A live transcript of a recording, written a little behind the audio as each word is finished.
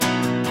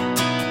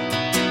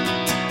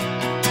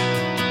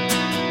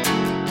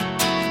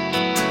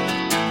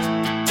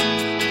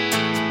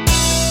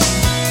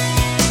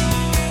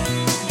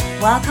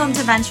Welcome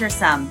to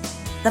Venturesome,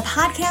 the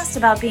podcast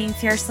about being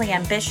fiercely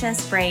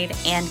ambitious, brave,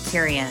 and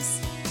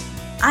curious.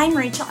 I'm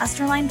Rachel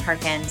Esterline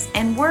Perkins,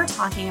 and we're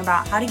talking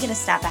about how to get a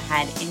step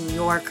ahead in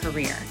your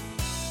career.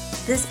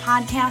 This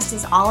podcast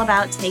is all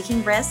about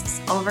taking risks,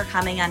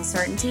 overcoming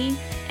uncertainty,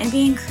 and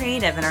being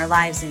creative in our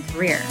lives and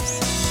careers.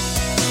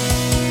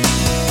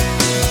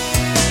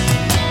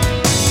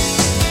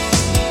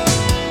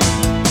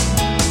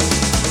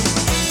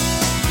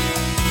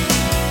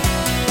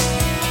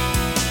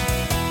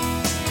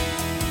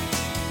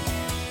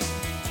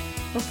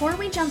 Before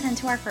we jump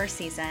into our first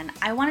season,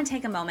 I want to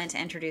take a moment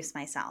to introduce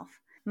myself.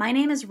 My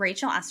name is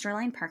Rachel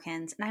Esterline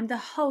Perkins, and I'm the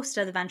host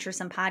of the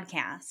Venturesome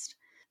podcast.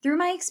 Through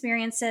my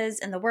experiences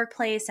in the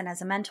workplace and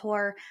as a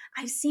mentor,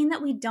 I've seen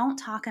that we don't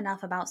talk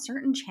enough about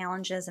certain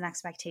challenges and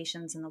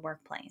expectations in the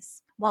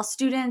workplace. While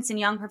students and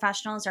young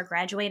professionals are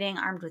graduating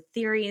armed with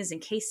theories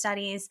and case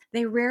studies,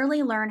 they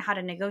rarely learn how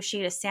to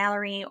negotiate a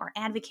salary or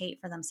advocate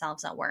for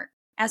themselves at work.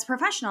 As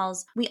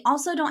professionals, we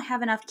also don't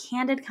have enough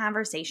candid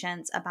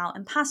conversations about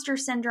imposter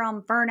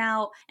syndrome,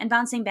 burnout, and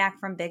bouncing back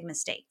from big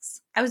mistakes.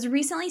 I was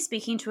recently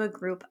speaking to a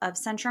group of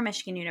Central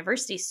Michigan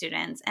University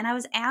students, and I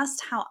was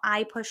asked how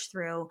I push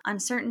through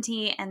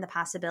uncertainty and the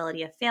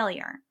possibility of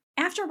failure.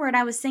 Afterward,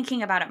 I was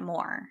thinking about it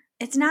more.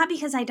 It's not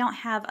because I don't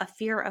have a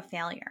fear of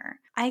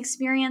failure. I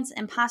experience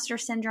imposter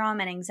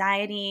syndrome and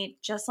anxiety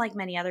just like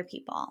many other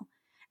people,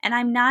 and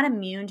I'm not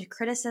immune to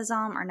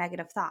criticism or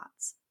negative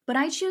thoughts. But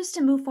I choose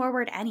to move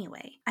forward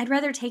anyway. I'd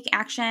rather take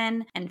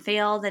action and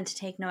fail than to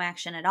take no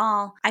action at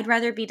all. I'd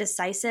rather be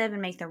decisive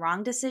and make the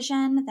wrong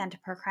decision than to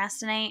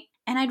procrastinate.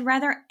 And I'd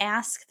rather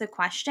ask the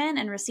question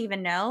and receive a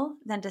no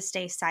than to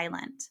stay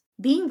silent.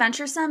 Being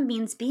venturesome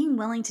means being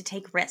willing to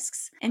take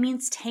risks. It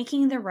means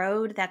taking the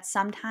road that's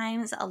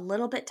sometimes a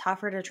little bit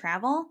tougher to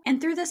travel. And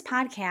through this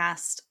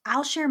podcast,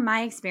 I'll share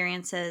my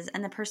experiences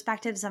and the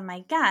perspectives of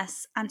my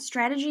guests on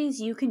strategies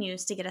you can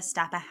use to get a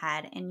step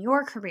ahead in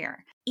your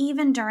career,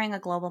 even during a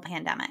global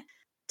pandemic.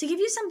 To give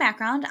you some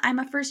background, I'm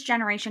a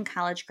first-generation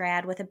college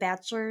grad with a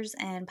bachelor's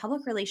in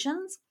public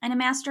relations and a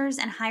master's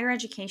in higher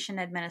education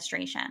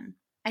administration.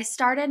 I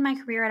started my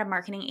career at a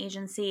marketing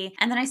agency,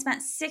 and then I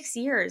spent 6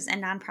 years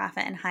in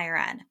nonprofit and higher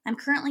ed. I'm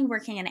currently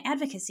working in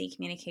advocacy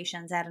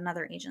communications at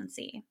another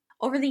agency.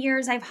 Over the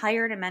years, I've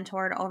hired and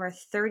mentored over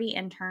 30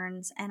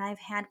 interns, and I've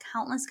had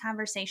countless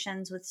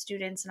conversations with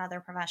students and other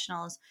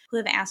professionals who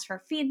have asked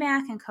for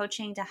feedback and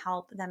coaching to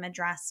help them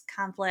address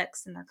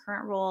conflicts in their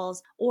current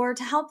roles or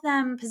to help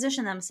them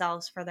position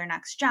themselves for their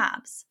next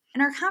jobs.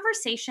 And our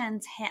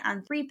conversations hit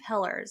on 3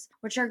 pillars,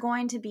 which are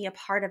going to be a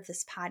part of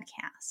this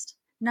podcast.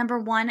 Number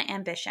 1,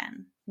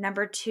 ambition.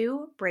 Number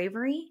 2,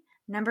 bravery.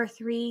 Number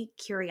 3,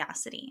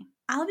 curiosity.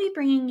 I'll be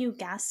bringing you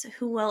guests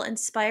who will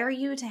inspire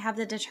you to have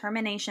the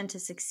determination to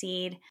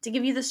succeed, to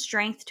give you the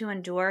strength to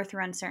endure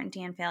through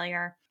uncertainty and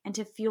failure, and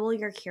to fuel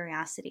your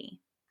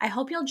curiosity. I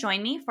hope you'll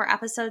join me for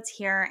episodes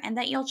here and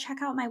that you'll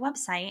check out my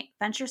website,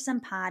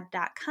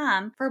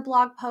 venturesomepod.com, for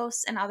blog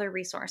posts and other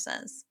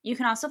resources. You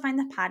can also find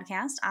the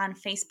podcast on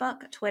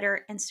Facebook,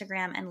 Twitter,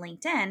 Instagram, and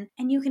LinkedIn,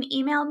 and you can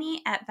email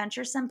me at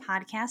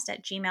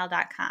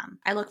venturesomepodcast@gmail.com.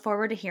 I look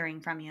forward to hearing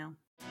from you.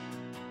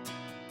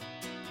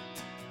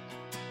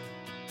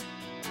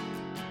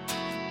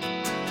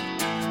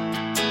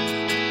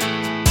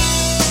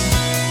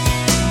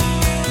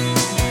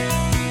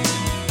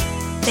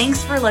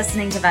 Thanks for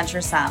listening to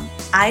Venturesome.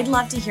 I'd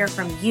love to hear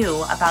from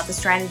you about the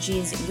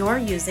strategies you're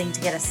using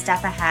to get a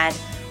step ahead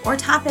or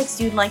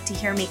topics you'd like to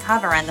hear me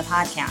cover on the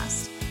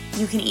podcast.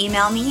 You can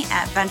email me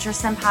at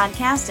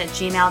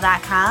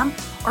venturesomepodcast@gmail.com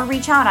or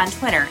reach out on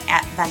Twitter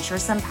at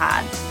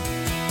venturesomepod.